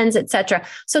friends, et cetera.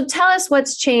 So tell us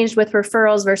what's changed with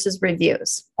referrals versus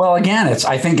reviews. Well, again,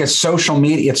 I think it's social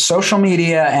media. It's social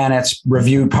media and it's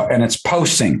review and it's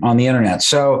posting on the internet.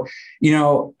 So,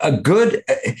 a good,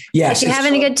 yes. If you have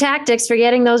any good tactics for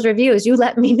getting those reviews, you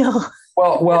let me know.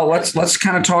 Well, let's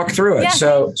kind of talk through it.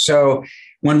 Yeah. So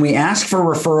when we ask for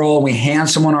referral, we hand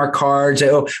someone our cards,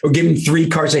 or give them 3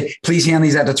 cards, say, please hand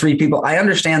these out to 3 people. I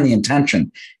understand the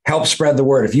intention. Help spread the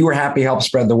word. If you were happy, help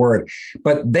spread the word.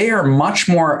 But they are much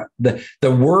more, the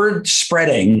word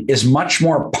spreading is much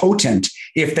more potent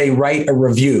if they write a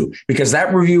review, because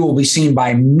that review will be seen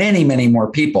by many, many more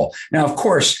people. Now, of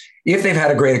course, if they've had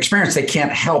a great experience, they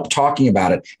can't help talking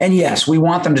about it. And yes, we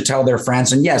want them to tell their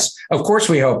friends. And yes, of course,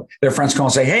 we hope their friends call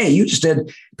and say, hey, you just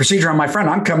did procedure on my friend.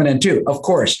 I'm coming in too. Of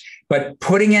course. But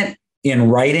putting it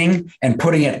in writing and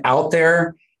putting it out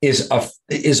there is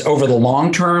over the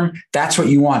long term. That's what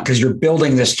you want, because you're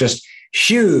building this just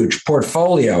huge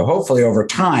portfolio, hopefully over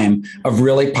time, of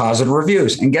really positive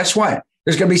reviews. And guess what?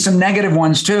 There's going to be some negative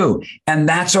ones too. And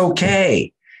that's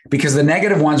okay, because the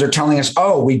negative ones are telling us,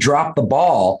 oh, we dropped the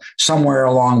ball somewhere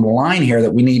along the line here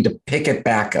that we need to pick it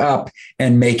back up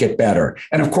and make it better.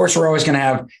 And of course, there's going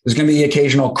to be the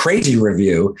occasional crazy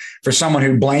review for someone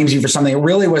who blames you for something that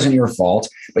really wasn't your fault,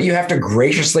 but you have to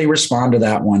graciously respond to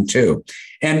that one too.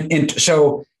 And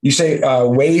so you say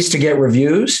ways to get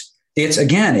reviews.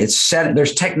 It's set.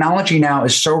 There's technology now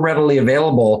is so readily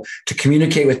available to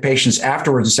communicate with patients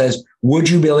afterwards and says, would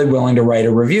you be willing to write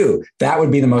a review? That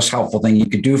would be the most helpful thing you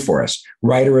could do for us.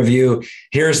 Write a review.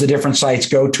 Here's the different sites,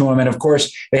 go to them. And of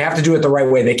course, they have to do it the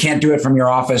right way. They can't do it from your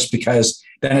office, because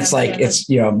then it's like,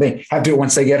 they have to do it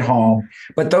once they get home.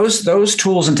 But those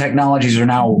tools and technologies are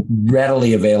now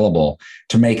readily available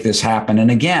to make this happen.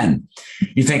 And again,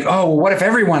 you think, oh, well, what if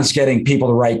everyone's getting people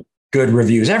to write good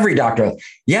reviews? Every doctor.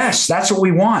 Yes, that's what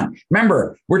we want.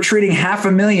 Remember, we're treating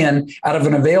 500,000 out of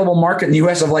an available market in the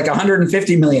US of like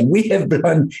 150 million. We have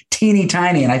been teeny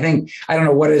tiny. And I don't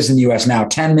know what it is in the US now,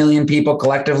 10 million people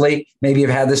collectively maybe have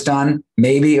had this done,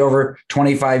 maybe over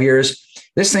 25 years.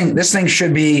 This thing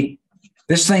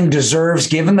deserves,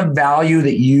 given the value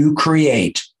that you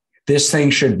create, this thing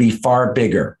should be far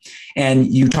bigger. And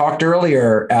you talked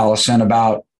earlier, Allison,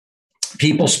 about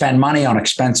people spend money on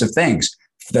expensive things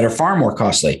that are far more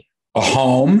costly. A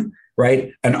home,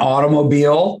 right? An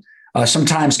automobile,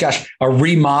 sometimes, a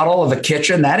remodel of a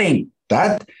kitchen.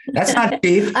 That's not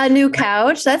cheap. A new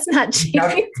couch. That's not cheap.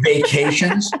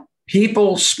 Vacations.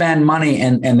 People spend money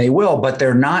and they will, but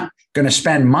they're not going to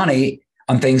spend money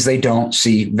on things they don't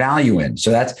see value in.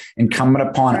 So that's incumbent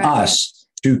upon us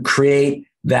to create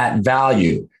that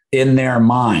value in their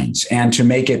minds and to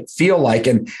make it feel like,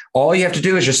 and all you have to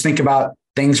do is just think about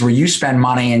things where you spend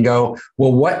money and go,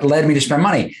 well, what led me to spend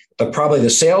money? Probably the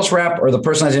sales rep or the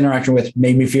person I was interacting with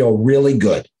made me feel really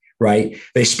good, right?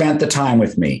 They spent the time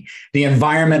with me. The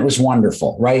environment was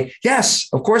wonderful, right? Yes,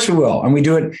 of course we will. And we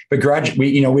do it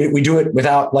begrudgingly, we do it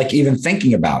without like even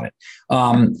thinking about it.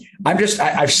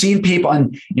 I've seen people,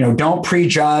 and, don't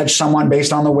prejudge someone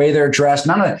based on the way they're dressed.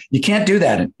 You can't do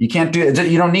that. You can't do it.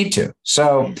 You don't need to.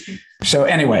 So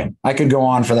anyway, I could go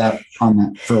on for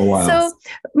a while. So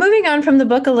moving on from the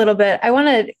book a little bit, I want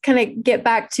to kind of get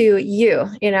back to you.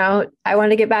 I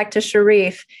want to get back to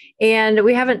Shareef, and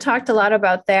we haven't talked a lot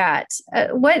about that.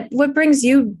 What brings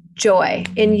you joy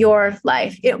in your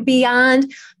life,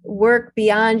 beyond work,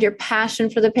 beyond your passion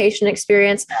for the patient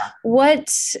experience? What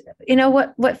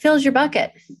fills your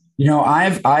bucket?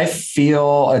 I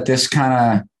feel at this kind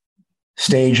of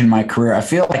stage in my career, I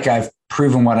feel like I've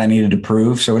proven what I needed to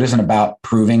prove. So it isn't about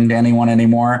proving to anyone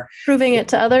anymore. Proving it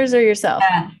to others or yourself?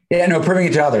 Proving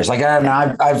it to others. Like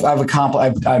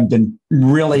I've been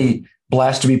really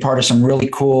blessed to be part of some really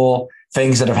cool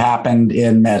things that have happened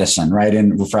in medicine, right?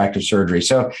 In refractive surgery.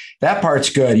 So that part's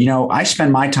good. I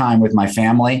spend my time with my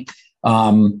family.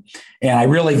 And I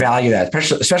really value that,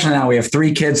 especially now we have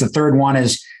 3 kids. The third one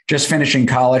is just finishing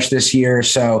college this year.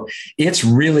 So it's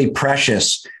really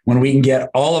precious when we can get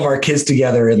all of our kids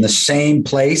together in the same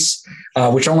place,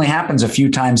 which only happens a few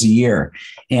times a year.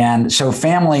 And so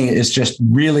family is just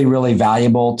really, really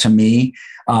valuable to me.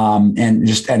 And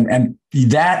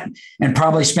that, and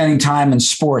probably spending time in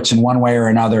sports in one way or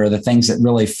another are the things that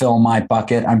really fill my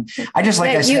bucket. I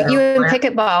said, you and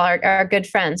pickleball are good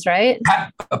friends, right?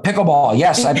 Pickleball.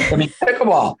 Yes.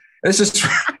 Pickleball.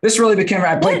 This really became,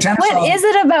 I played tennis. What is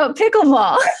it about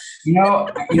pickleball?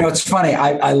 It's funny.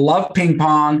 I love ping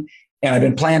pong, and I've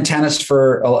been playing tennis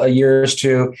for years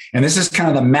too. And this is kind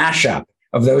of the mashup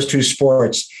of those two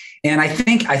sports. And I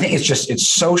think it's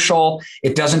social.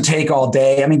 It doesn't take all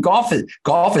day. I mean, golf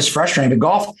is frustrating, but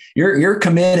golf, you're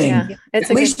committing. Yeah,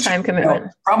 it's a good time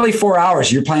commitment. Probably 4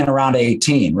 hours. You're playing around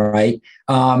 18, right?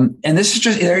 And this is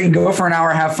just there. You can go for an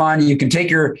hour, have fun. You can take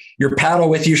your paddle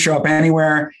with you, show up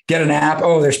anywhere, get an app.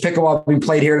 Oh, there's pickleball being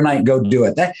played here tonight. Go do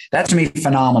it. That to me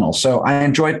phenomenal. So I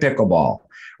enjoy pickleball.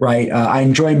 Right. I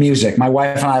enjoy music. My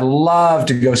wife and I love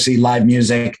to go see live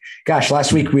music. Gosh,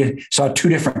 last week we saw two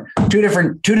different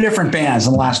bands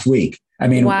in the last week. I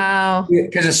mean, wow,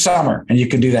 because it's summer and you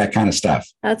can do that kind of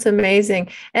stuff. That's amazing.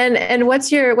 And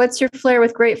what's your flair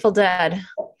with Grateful Dead?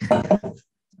 The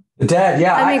Dead,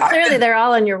 yeah. I mean, clearly they're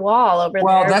all on your wall over there.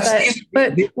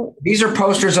 Well, these are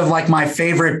posters of like my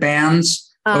favorite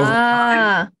bands.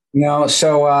 I've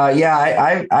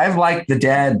liked the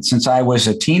Dead since I was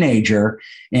a teenager,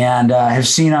 and have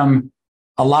seen them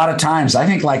a lot of times. I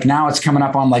think like now it's coming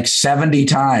up on like 70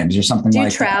 times or something like that.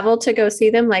 Do you travel to go see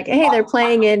them? Like, hey, they're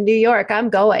playing in New York, I'm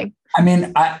going. I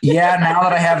mean, now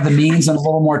that I have the means and a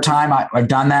little more time, I've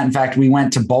done that. In fact, we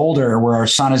went to Boulder where our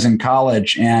son is in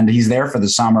college and he's there for the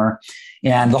summer,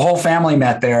 and the whole family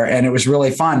met there. And it was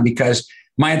really fun because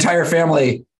my entire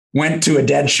family went to a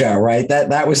Dead show, right?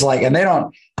 That was like, and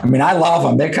I love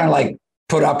them. They kind of like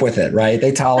put up with it, right?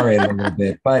 They tolerate it a little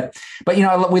bit, but we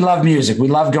love music. We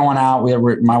love going out.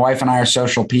 My wife and I are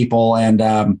social people, and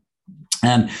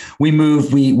we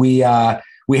moved. We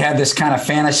had this kind of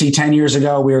fantasy 10 years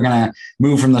ago. We were going to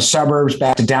move from the suburbs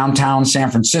back to downtown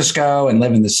San Francisco and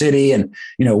live in the city and,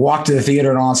 walk to the theater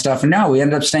and all that stuff. And no, we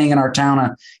ended up staying in our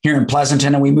town here in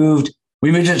Pleasanton, and we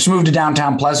just moved to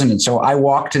downtown Pleasanton. So I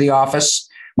walk to the office.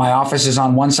 My office is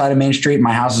on one side of Main Street.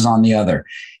 My house is on the other.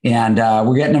 And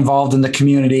we're getting involved in the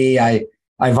community. I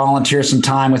volunteer some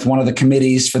time with one of the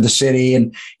committees for the city.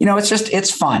 And,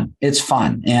 it's fun. It's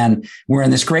fun. And we're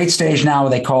in this great stage now what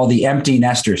they call the empty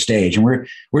nester stage. And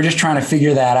we're just trying to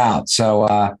figure that out. So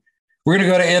we're going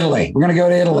to go to Italy. We're going to go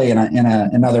to Italy in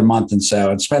another month and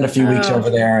so, and spend a few weeks over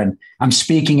there. And I'm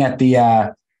speaking at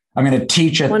I'm going to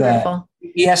teach at the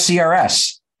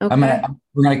ESCRS. Okay.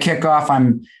 We're going to kick off.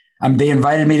 They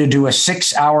invited me to do a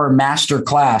 6-hour master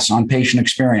class on patient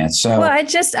experience. So, well,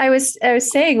 I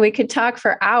was saying we could talk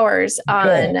for hours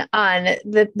on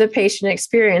the patient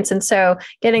experience. And so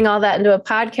getting all that into a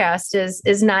podcast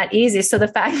is not easy. So the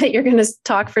fact that you're going to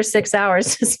talk for 6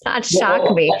 hours does not shock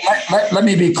me. Let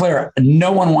me be clear.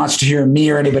 No one wants to hear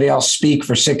me or anybody else speak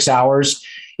for 6 hours.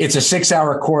 It's a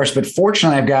 6-hour course, but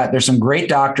fortunately there's some great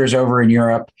doctors over in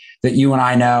Europe that you and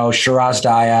I know, Shiraz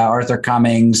Daya, Arthur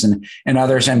Cummings, and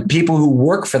others, and people who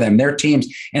work for them, their teams.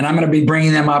 And I'm going to be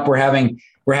bringing them up. We're having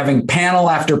we're having panel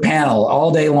after panel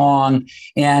all day long.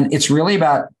 And it's really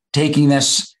about taking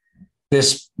this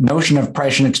notion of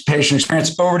patient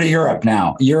experience over to Europe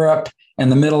now, Europe and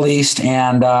the Middle East.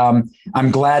 And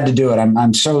I'm glad to do it.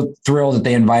 I'm so thrilled that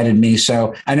they invited me.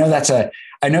 So I know that's a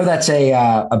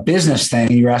business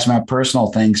thing. You asked about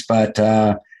personal things, but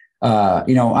I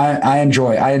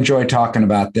enjoy talking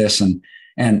about this. And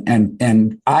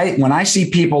when I see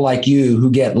people like you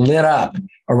who get lit up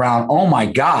around, oh my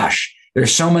gosh,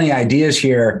 there's so many ideas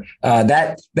here,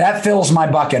 that fills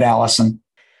my bucket, Allison.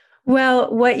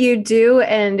 Well, what you do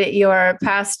and your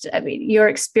past, your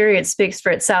experience speaks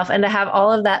for itself. And to have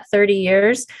all of that 30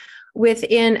 years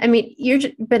within,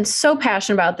 you've been so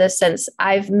passionate about this since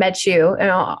I've met you,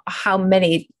 how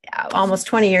many, almost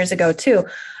 20 years ago too.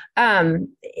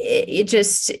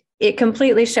 It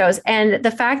completely shows. And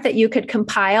the fact that you could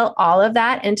compile all of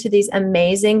that into these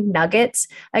amazing nuggets,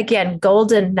 again,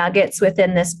 golden nuggets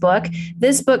within this book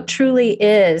truly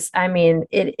is,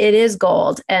 it is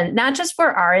gold. And not just for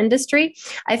our industry.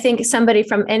 I think somebody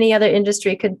from any other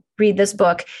industry could read this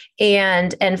book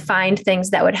and find things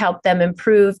that would help them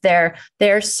improve their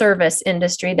service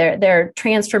industry, their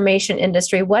transformation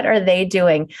industry. What are they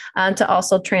doing to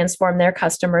also transform their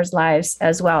customers' lives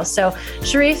as well? So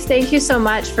Shareef, thank you so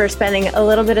much for spending a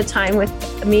little bit of time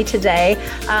with me today.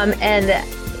 And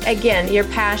again, your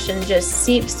passion just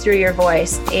seeps through your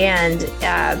voice, and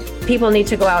people need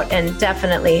to go out and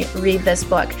definitely read this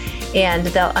book, and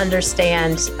they'll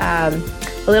understand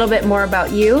a little bit more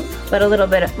about you, but a little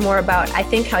bit more about, I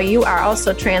think, how you are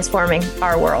also transforming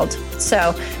our world.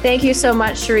 So thank you so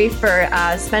much, Shareef, for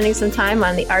spending some time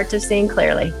on the art of seeing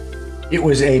clearly. It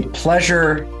was a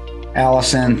pleasure,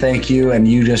 Allison. Thank you. And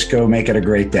you just go make it a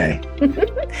great day.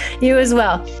 You as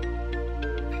well.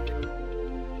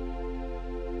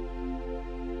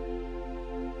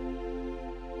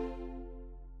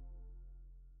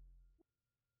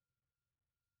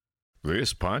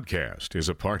 This podcast is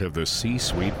a part of the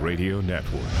C-Suite Radio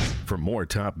Network. For more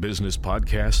top business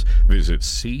podcasts, visit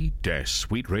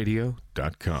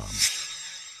c-suiteradio.com.